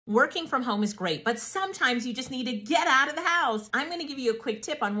Working from home is great, but sometimes you just need to get out of the house. I'm going to give you a quick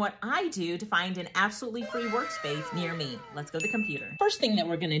tip on what I do to find an absolutely free workspace near me. Let's go to the computer. First thing that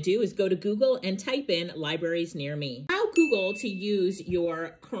we're going to do is go to Google and type in libraries near me. Allow Google to use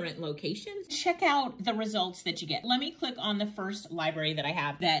your current locations. Check out the results that you get. Let me click on the first library that I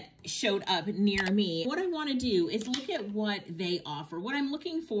have that showed up near me. What I want to do is look at what they offer. What I'm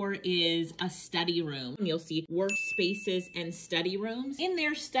looking for is a study room. You'll see workspaces and study rooms. In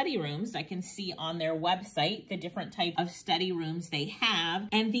their study rooms, I can see on their website the different type of study rooms they have,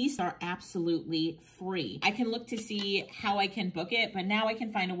 and these are absolutely free. I can look to see how I can book it, but now I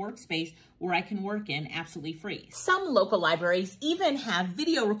can find a workspace where I can work in absolutely free. Some local libraries even have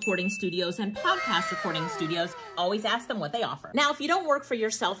video recording studios and podcast recording studios. Always ask them what they offer. Now, if you don't work for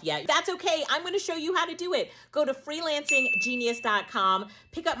yourself yet, that's okay. I'm going to show you how to do it. Go to freelancinggenius.com,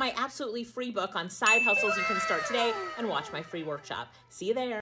 pick up my absolutely free book on side hustles you can start today, and watch my free workshop. See you there.